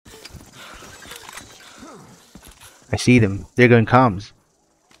I see them. They're going comms.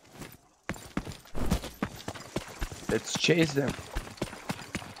 Let's chase them.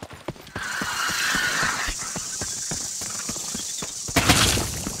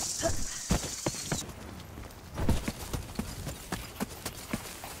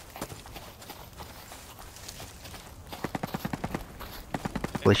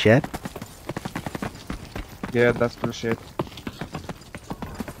 Flechette. Yeah, that's bullshit.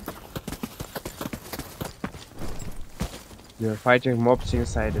 You're fighting mobs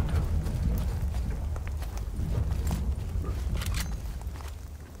inside it.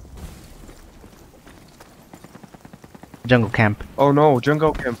 Jungle camp. Oh no,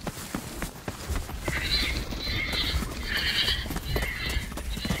 jungle camp.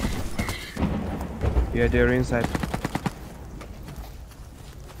 Yeah, they're inside.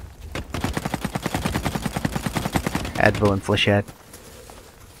 Advil and Flechette.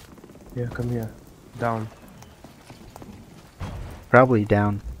 Yeah, come here. Down. Probably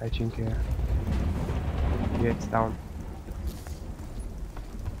down. I think, yeah. Yeah, it's down.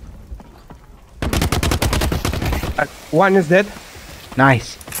 One is dead.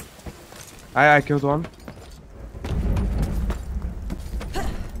 Nice. I killed one.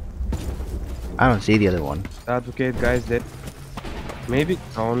 I don't see the other one. The advocate guy is dead. Maybe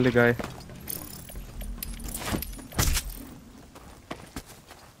the only guy.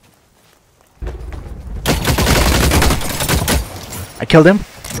 I killed him.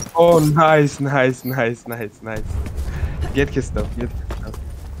 Oh, nice. Get his stuff.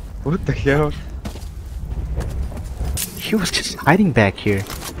 What the hell? He was just hiding back here.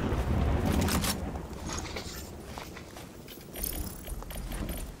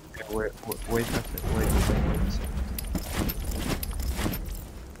 Wait a second.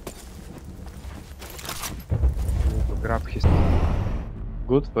 Need to grab his.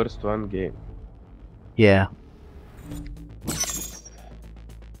 Good first one game. Yeah.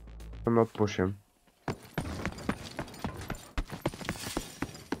 I'm not pushing.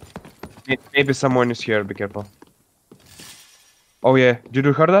 Maybe someone is here. Be careful. Oh yeah, did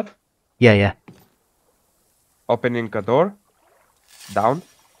you hear that? Yeah. Opening a door. Down.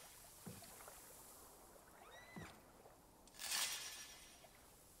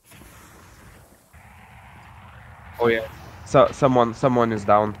 Oh yeah. So someone is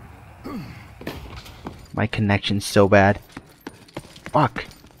down. My connection's so bad. Fuck.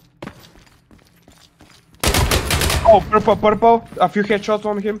 Oh, purple. A few headshots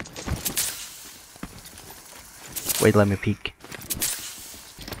on him. Wait, let me peek.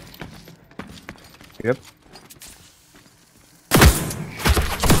 Yep.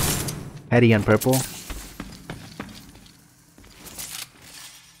 Heady on purple.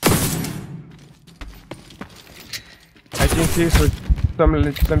 I think he's with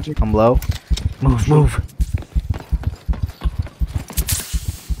some chick. I'm low. Move.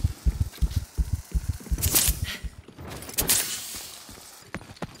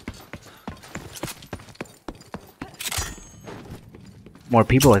 More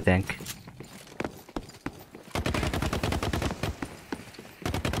people, I think.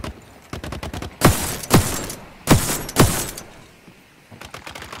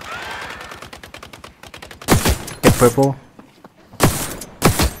 Hit purple.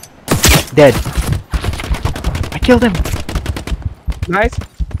 Dead. I killed him. Nice.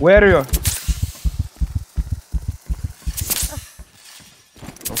 Where are you?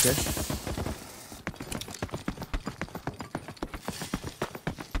 Okay.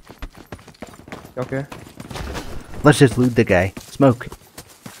 Okay. Let's just loot the guy. Smoke.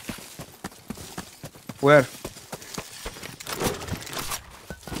 Where?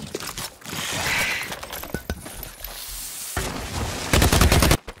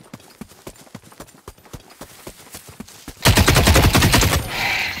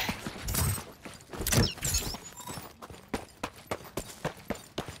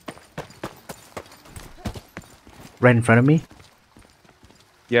 Right in front of me.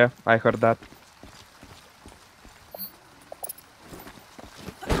 Yeah, I heard that.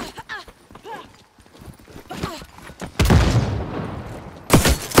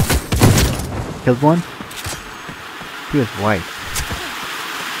 Killed one. He was white.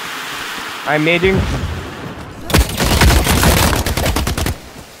 I'm nading.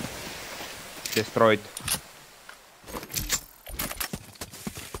 Destroyed.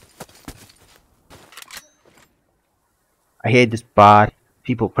 I hate this bot.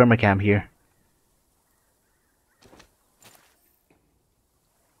 People permacam here.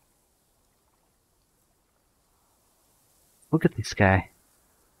 Look at this guy.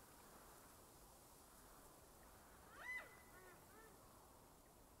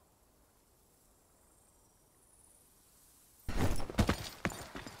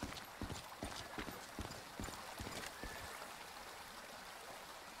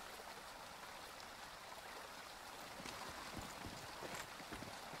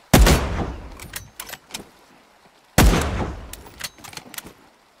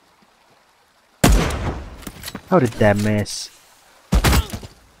 How did that miss?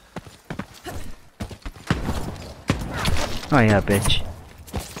 Oh yeah, bitch.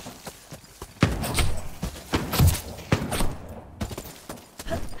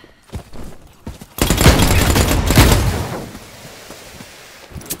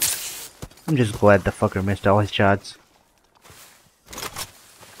 I'm just glad the fucker missed all his shots.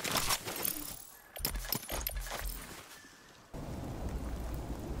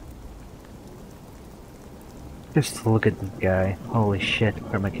 Just look at this guy. Holy shit,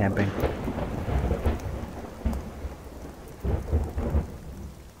 perma camping.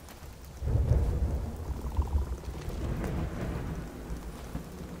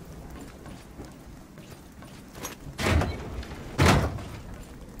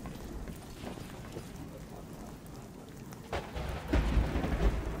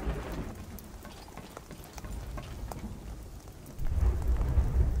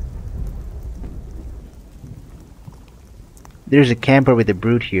 There's a camper with a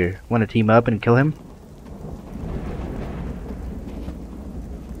brute here. Wanna team up and kill him?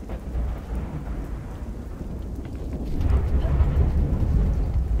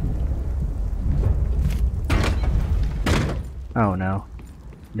 Oh no.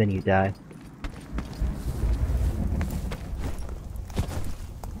 Then you die.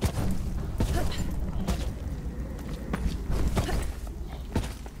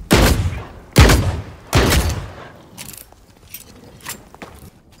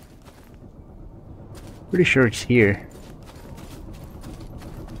 Pretty sure it's here.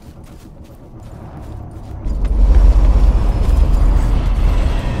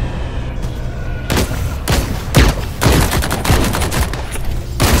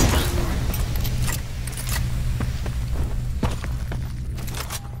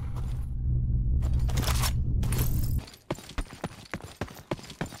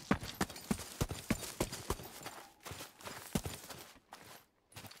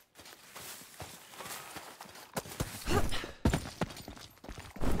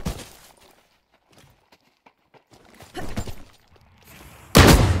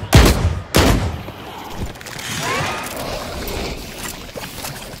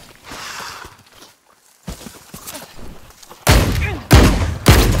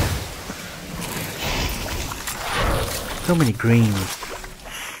 So many greens.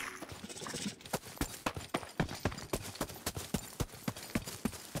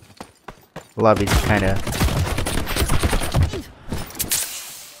 Lobby's kinda...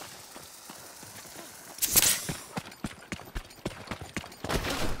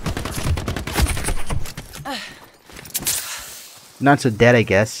 not so dead, I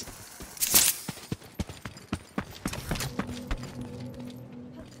guess.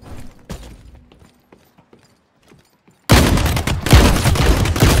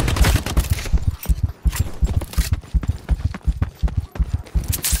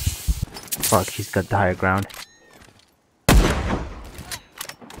 Fuck, he's got the higher ground.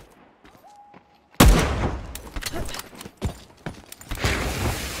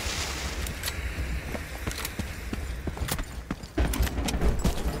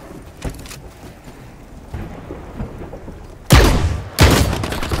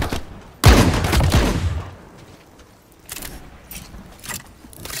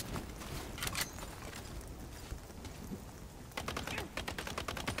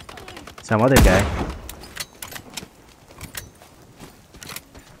 Some other guy.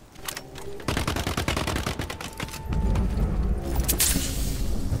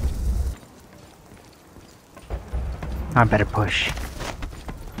 I better push.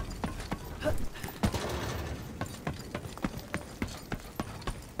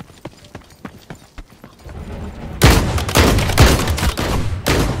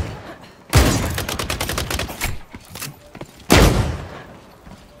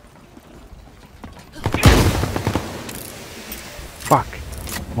 Fuck.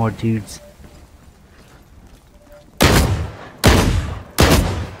 More dudes.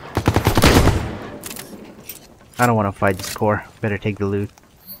 I don't want to fight this core. Better take the loot.